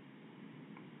ball.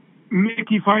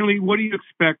 Mickey, finally, what do you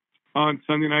expect on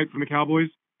Sunday night from the Cowboys?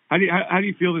 How do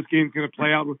you feel this game's going to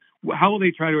play out? How will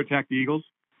they try to attack the Eagles?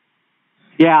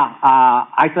 Yeah,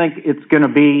 I think it's going to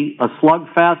be a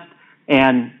slugfest.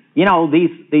 And, you know,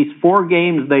 these 4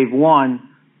 games they've won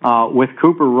with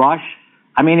Cooper Rush,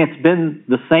 I mean, it's been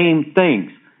the same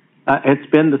things. It's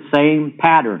been the same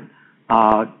pattern.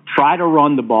 Try to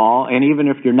run the ball, and even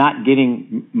if you're not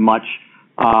getting much,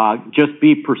 just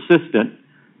be persistent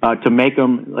to make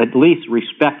them at least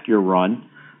respect your run.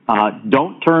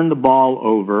 Don't turn the ball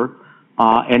over,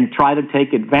 and try to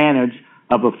take advantage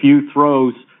of a few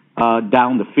throws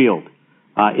down the field.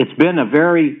 It's been a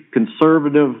very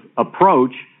conservative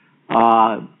approach,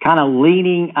 kind of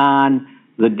leaning on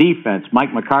the defense.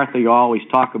 Mike McCarthy always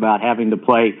talk about having to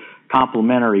play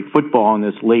complementary football in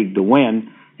this league to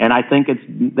win, and I think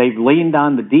they've leaned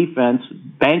on the defense,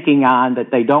 banking on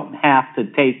that they don't have to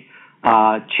take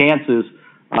chances,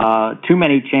 too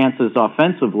many chances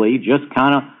offensively, just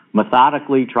kind of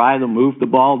methodically try to move the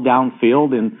ball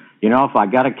downfield. And, you know, if I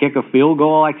got to kick a field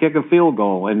goal, I kick a field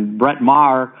goal. And Brett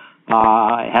Maher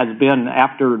has been,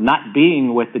 after not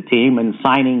being with the team and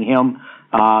signing him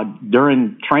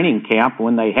during training camp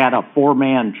when they had a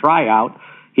 4-man tryout,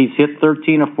 he's hit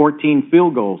 13 of 14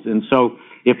 field goals. And so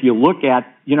if you look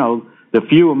at, you know, the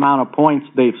few amount of points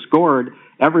they've scored,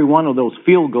 every one of those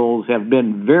field goals have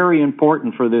been very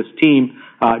important for this team,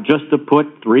 just to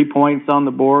put 3 points on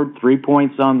the board, 3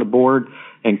 points on the board,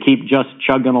 and keep just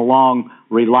chugging along,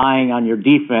 relying on your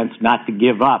defense not to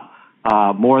give up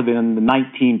more than the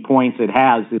 19 points it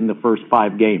has in the first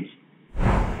 5 games.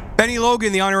 Bennie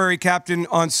Logan, the honorary captain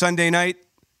on Sunday night,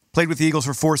 played with the Eagles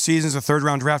for 4 seasons, a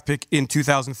third-round draft pick in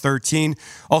 2013.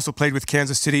 Also played with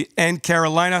Kansas City and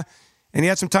Carolina. And he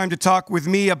had some time to talk with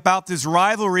me about this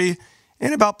rivalry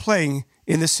and about playing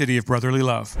in the city of brotherly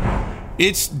love.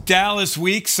 It's Dallas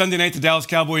week. Sunday night, the Dallas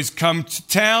Cowboys come to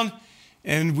town,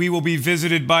 and we will be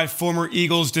visited by former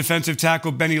Eagles defensive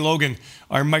tackle Bennie Logan,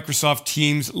 our Microsoft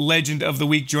Teams Legend of the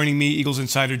Week. Joining me, Eagles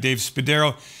insider Dave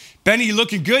Spadaro. Bennie, you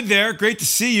looking good there. Great to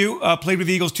see you. Played with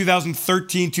the Eagles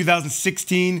 2013,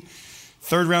 2016,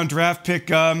 third-round draft pick.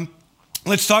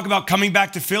 Let's talk about coming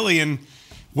back to Philly and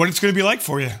what it's going to be like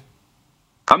for you.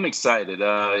 I'm excited.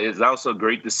 It's also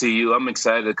great to see you. I'm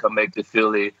excited to come back to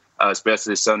Philly,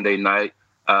 especially Sunday night.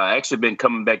 I actually been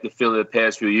coming back to Philly the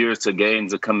past few years to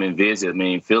games to come and visit. I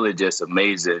mean, Philly just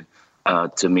amazing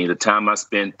to me. The time I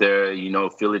spent there, you know,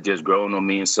 Philly just grown on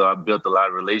me, and so I built a lot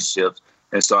of relationships.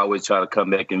 And so I always try to come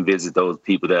back and visit those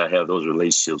people that I have those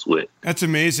relationships with. That's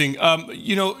amazing.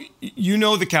 You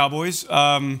know the Cowboys.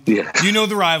 Yeah. You know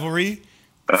the rivalry.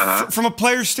 From a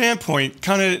player's standpoint,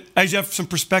 kind of as you have some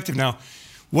perspective now,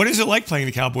 what is it like playing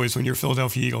the Cowboys when you're a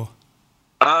Philadelphia Eagle?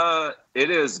 It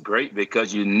is great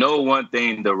because you know one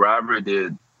thing, the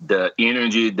rivalry, the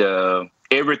energy, the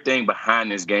everything behind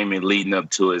this game and leading up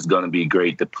to it is going to be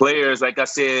great. The players, like I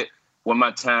said, when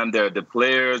my time there, the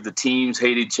players, the teams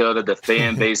hate each other, the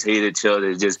fan base hate each other.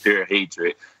 It's just pure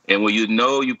hatred. And when you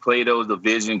know you play those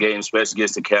division games, especially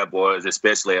against the Cowboys,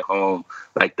 especially at home,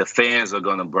 like the fans are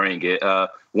going to bring it.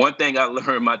 One thing I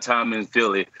learned my time in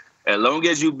Philly, as long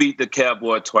as you beat the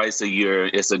Cowboys twice a year,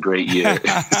 it's a great year.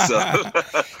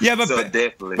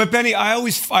 Definitely. But Bennie, I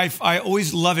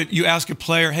always love it. You ask a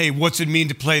player, hey, what's it mean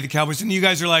to play the Cowboys? And you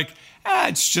guys are like,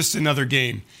 it's just another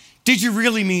game. Did you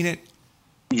really mean it?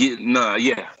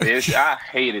 I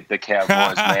hated the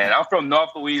Cowboys, man. I'm from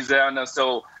North Louisiana,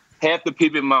 so half the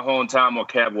people in my hometown are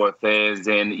Cowboy fans,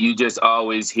 and you just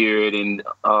always hear it. And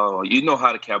you know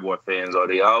how the Cowboy fans are.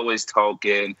 They always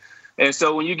talking. And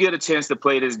so when you get a chance to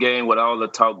play this game with all the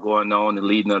talk going on and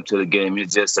leading up to the game,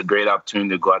 it's just a great opportunity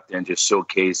to go out there and just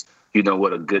showcase,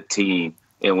 what a good team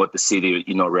and what the city,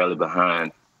 rally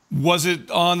behind. Was it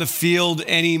on the field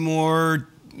any more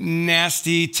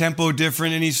nasty, tempo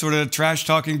different, any sort of trash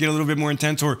talking get a little bit more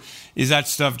intense, or is that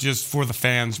stuff just for the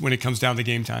fans when it comes down to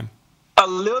game time? A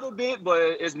little bit, but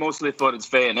it's mostly for the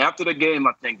fan. After the game,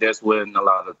 I think that's when a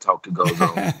lot of talk goes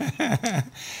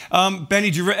on.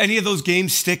 Bennie, do any of those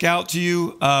games stick out to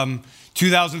you?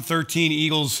 2013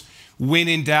 Eagles win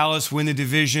in Dallas, win the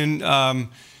division.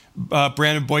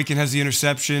 Brandon Boykin has the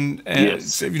interception.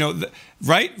 Yes.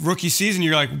 Right? Rookie season,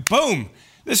 you're like, boom,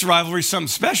 this rivalry is something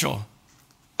special.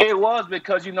 It was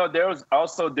because, there was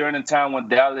also during the time when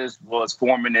Dallas was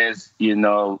forming as,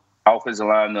 offensive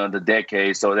line of the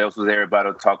decade. So that was what everybody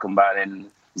was talking about.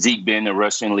 And Zeke being the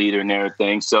rushing leader and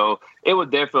everything. So it was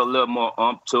definitely a little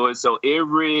more to it. So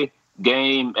every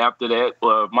game after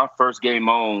that, my first game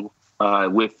on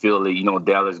with Philly,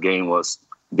 Dallas game was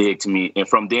big to me. And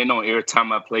from then on, every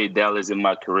time I played Dallas in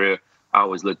my career, I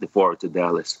always looked forward to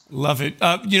Dallas. Love it.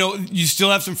 You still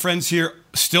have some friends here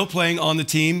still playing on the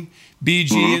team,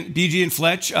 BG and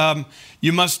Fletch.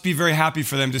 You must be very happy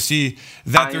for them to see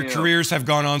that their careers have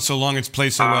gone on so long. It's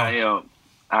played so well.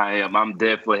 I am. I'm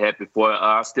definitely happy for it.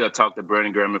 I still talk to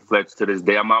Brandon Graham and Fletch to this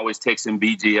day. I'm always texting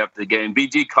BG after the game.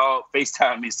 BG called,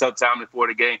 FaceTime me sometime before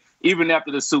the game. Even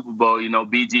after the Super Bowl,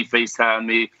 BG FaceTime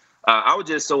me. I was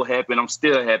just so happy, and I'm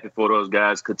still happy for those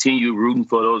guys. Continue rooting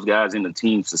for those guys in the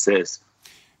team's success.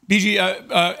 BG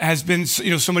has been,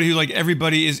 somebody who, like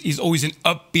everybody, he's always an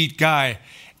upbeat guy.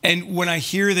 And when I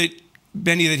hear that,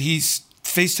 Benny, that he's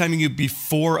FaceTiming you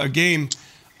before a game,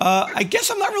 I guess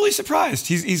I'm not really surprised.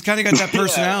 He's kind of got that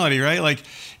personality, right? Like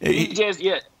he's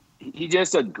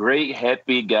just a great,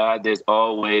 happy guy that's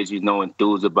always,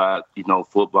 enthused about,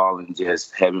 football and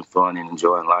just having fun and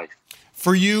enjoying life.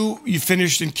 For you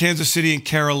finished in Kansas City and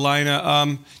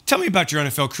Carolina. Tell me about your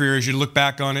NFL career as you look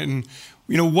back on it, and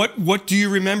what do you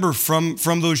remember from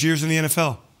those years in the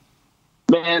NFL?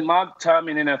 Man, my time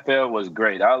in NFL was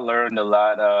great. I learned a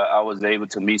lot. I was able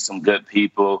to meet some good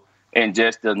people, and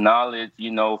just the knowledge,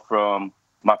 from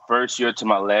my first year to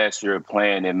my last year of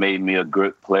playing, it made me a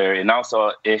good player, and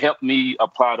also it helped me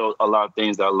apply a lot of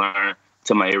things that I learned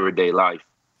to my everyday life.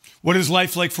 What is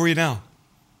life like for you now?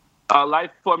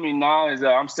 Life for me now is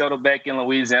I'm settled back in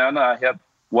Louisiana. I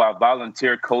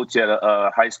volunteer coach at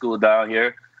a high school down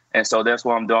here. And so that's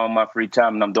what I'm doing in my free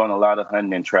time, and I'm doing a lot of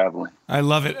hunting and traveling. I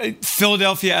love it.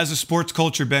 Philadelphia as a sports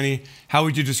culture, Benny, how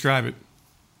would you describe it?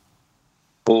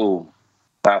 Oh,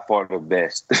 by far the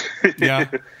best. Yeah.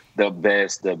 The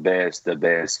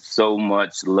best. So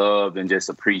much love and just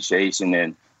appreciation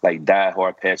and like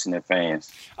diehard, passionate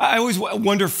fans. I always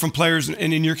wonder from players,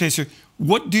 and in your case here,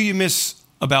 what do you miss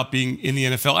about being in the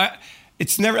NFL?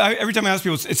 Every time I ask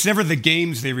people, it's never the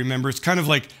games they remember. It's kind of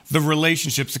like the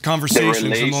relationships, the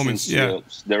conversations, the moments. Yeah.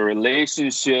 The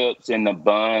relationships and the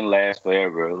bond last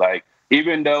forever. Like,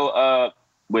 even though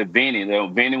with Vinny,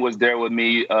 Vinny was there with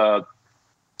me,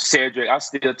 Cedric, I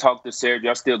still talk to Cedric.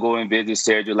 I still go and visit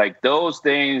Cedric. Like, those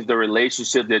things, the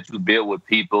relationship that you build with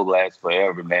people lasts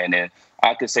forever, man. And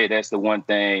I could say that's the one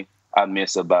thing I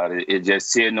miss about it. It's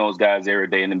just seeing those guys every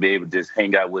day and to be able to just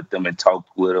hang out with them and talk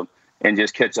with them and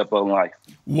just catch up on life.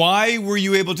 Why were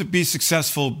you able to be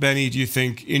successful, Benny, do you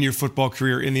think, in your football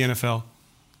career in the NFL?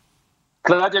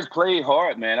 Because I just played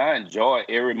hard, man. I enjoyed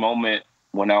every moment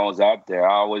when I was out there.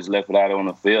 I always left it out on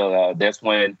the field. That's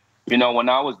when, when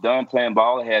I was done playing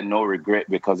ball, I had no regret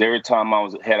because every time I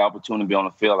had opportunity to be on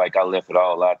the field, like I left it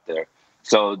all out there.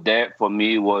 So that, for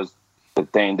me, was the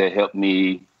thing that helped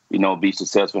me, be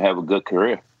successful and have a good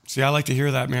career. See, I like to hear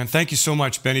that, man. Thank you so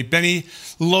much, Benny. Benny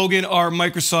Logan, our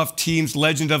Microsoft Teams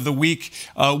Legend of the Week.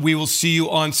 We will see you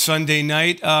on Sunday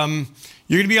night.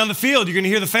 You're going to be on the field. You're going to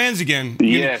hear the fans again.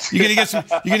 Yes. You're going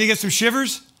to get some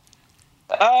shivers?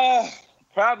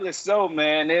 Probably so,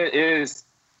 man. It is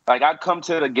like I come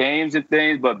to the games and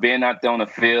things, but being out there on the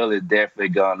field is definitely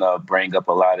going to bring up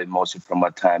a lot of emotion from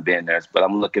my time being there. But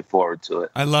I'm looking forward to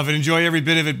it. I love it. Enjoy every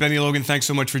bit of it, Benny Logan. Thanks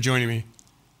so much for joining me.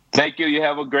 Thank you. You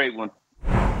have a great one.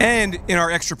 And in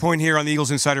our extra point here on the Eagles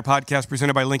Insider Podcast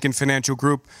presented by Lincoln Financial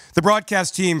Group, the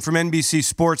broadcast team from NBC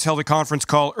Sports held a conference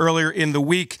call earlier in the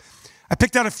week. I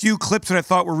picked out a few clips that I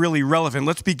thought were really relevant.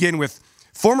 Let's begin with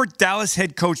former Dallas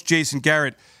head coach Jason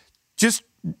Garrett just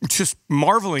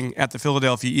marveling at the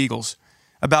Philadelphia Eagles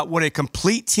about what a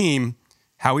complete team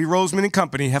Howie Roseman and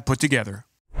company have put together.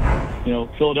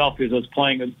 Philadelphia is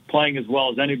playing as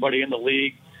well as anybody in the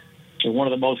league. They're one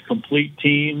of the most complete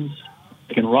teams.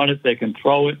 They can run it, they can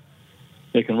throw it,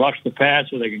 they can rush the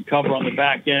passer, they can cover on the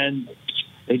back end.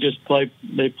 They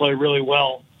play really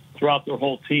well throughout their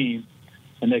whole team,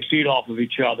 and they feed off of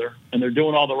each other, and they're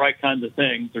doing all the right kinds of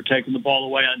things. They're taking the ball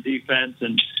away on defense,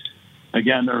 and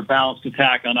again, they're a balanced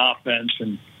attack on offense.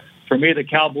 And for me, the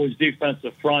Cowboys'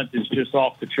 defensive front is just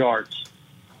off the charts.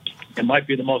 It might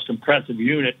be the most impressive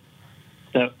unit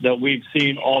that we've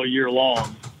seen all year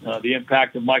long. The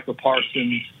impact of Michael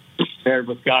Parsons paired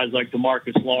with guys like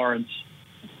DeMarcus Lawrence,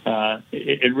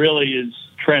 it really is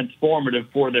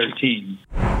transformative for their team.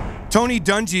 Tony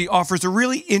Dungy offers a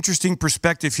really interesting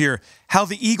perspective here, how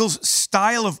the Eagles'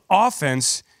 style of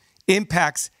offense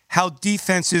impacts how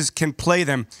defenses can play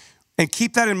them. And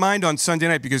keep that in mind on Sunday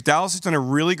night, because Dallas has done a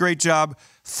really great job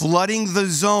flooding the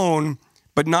zone,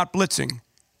 but not blitzing.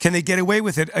 Can they get away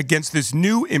with it against this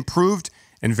new, improved,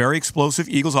 and very explosive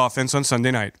Eagles offense on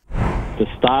Sunday night?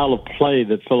 the style of play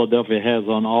that Philadelphia has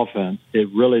on offense, it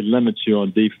really limits you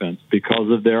on defense.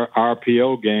 Because of their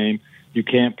RPO game, you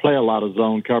can't play a lot of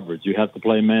zone coverage. You have to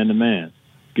play man-to-man.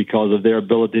 Because of their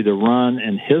ability to run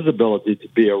and his ability to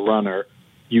be a runner,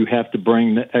 you have to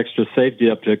bring the extra safety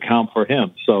up to account for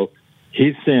him. So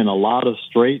he's seeing a lot of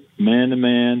straight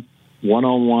man-to-man,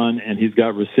 one-on-one, and he's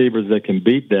got receivers that can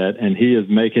beat that, and he is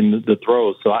making the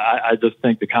throws. So I just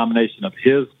think the combination of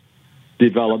his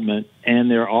development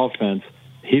and their offense,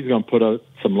 he's going to put up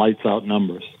some lights-out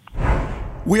numbers.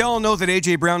 We all know that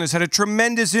A.J. Brown has had a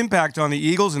tremendous impact on the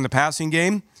Eagles in the passing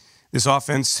game. This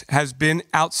offense has been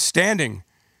outstanding.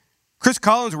 Chris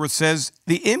Collinsworth says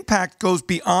the impact goes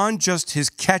beyond just his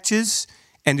catches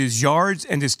and his yards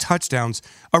and his touchdowns.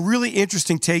 A really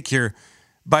interesting take here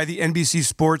by the NBC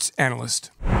Sports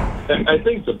analyst. I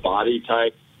think the body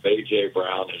type of A.J.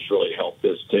 Brown has really helped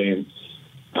this team.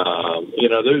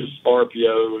 There's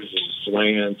RPOs and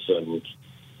slants and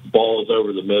balls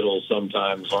over the middle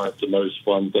sometimes aren't the most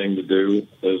fun thing to do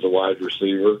as a wide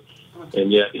receiver.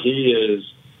 And yet he is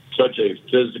such a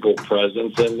physical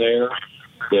presence in there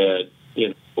that,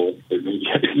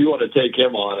 if you want to take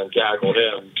him on and tackle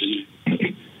him, you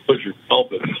put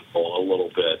yourself in a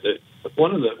little bit.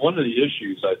 One of the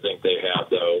issues I think they have,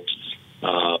 though,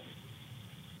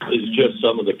 is just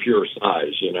some of the pure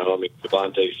size.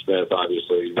 Devontae Smith,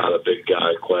 obviously not a big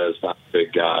guy. Quez, not a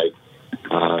big guy.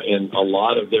 And a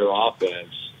lot of their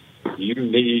offense, you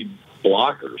need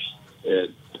blockers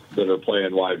that are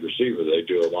playing wide receiver. They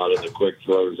do a lot of the quick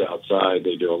throws outside.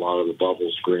 They do a lot of the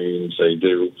bubble screens. They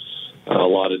do a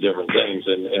lot of different things.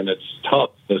 And it's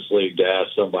tough in this league to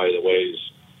ask somebody that weighs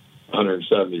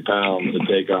 170 pounds to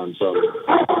take on some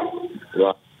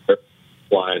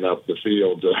flying up the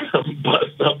field to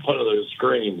bust up one of those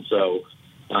screens. So,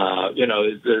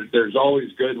 there's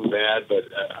always good and bad, but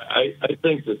I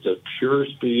think that the pure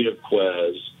speed of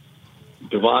Quez,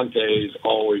 Devontae's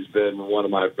always been one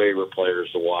of my favorite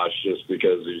players to watch just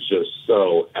because he's just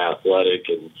so athletic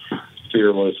and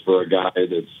fearless for a guy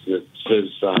that's his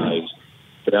size.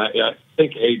 But I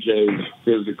think AJ's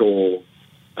physical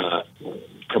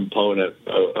component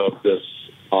of this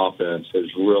offense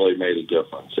has really made a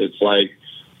difference. It's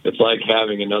like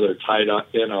having another tight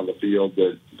end on the field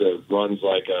that runs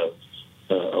like a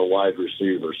wide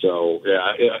receiver. So,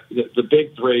 the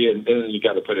big three, and then you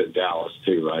got to put in Dallas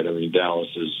too, right? I mean, Dallas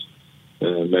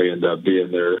may end up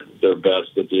being their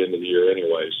best at the end of the year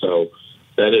anyway. So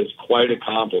that is quite a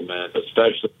compliment,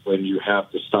 especially when you have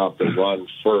to stop the run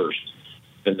first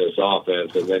in this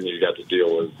offense, and then you've got to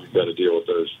deal with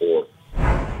those four.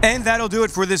 And that'll do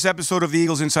it for this episode of the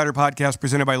Eagles Insider Podcast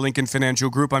presented by Lincoln Financial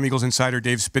Group. I'm Eagles Insider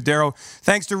Dave Spadaro.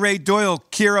 Thanks to Ray Doyle,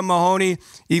 Kira Mahoney,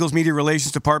 Eagles Media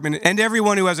Relations Department, and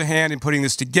everyone who has a hand in putting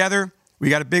this together. We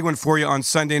got a big one for you on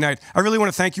Sunday night. I really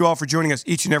want to thank you all for joining us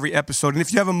each and every episode. And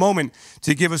if you have a moment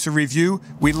to give us a review,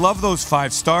 we love those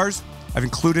 5 stars. I've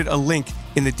included a link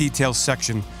in the details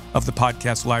section of the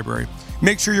podcast library.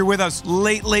 Make sure you're with us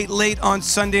late on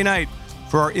Sunday night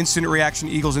for our Instant Reaction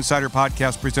Eagles Insider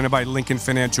Podcast presented by Lincoln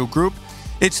Financial Group.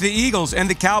 It's the Eagles and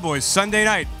the Cowboys Sunday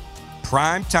night,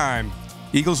 prime time.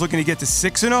 Eagles looking to get to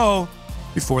 6-0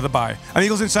 before the bye. I'm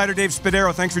Eagles Insider Dave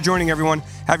Spadaro. Thanks for joining, everyone.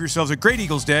 Have yourselves a great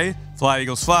Eagles day. Fly,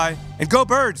 Eagles, fly, and go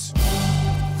Birds!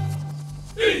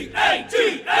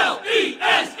 E-A-G-L-E-S,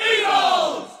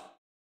 Eagles!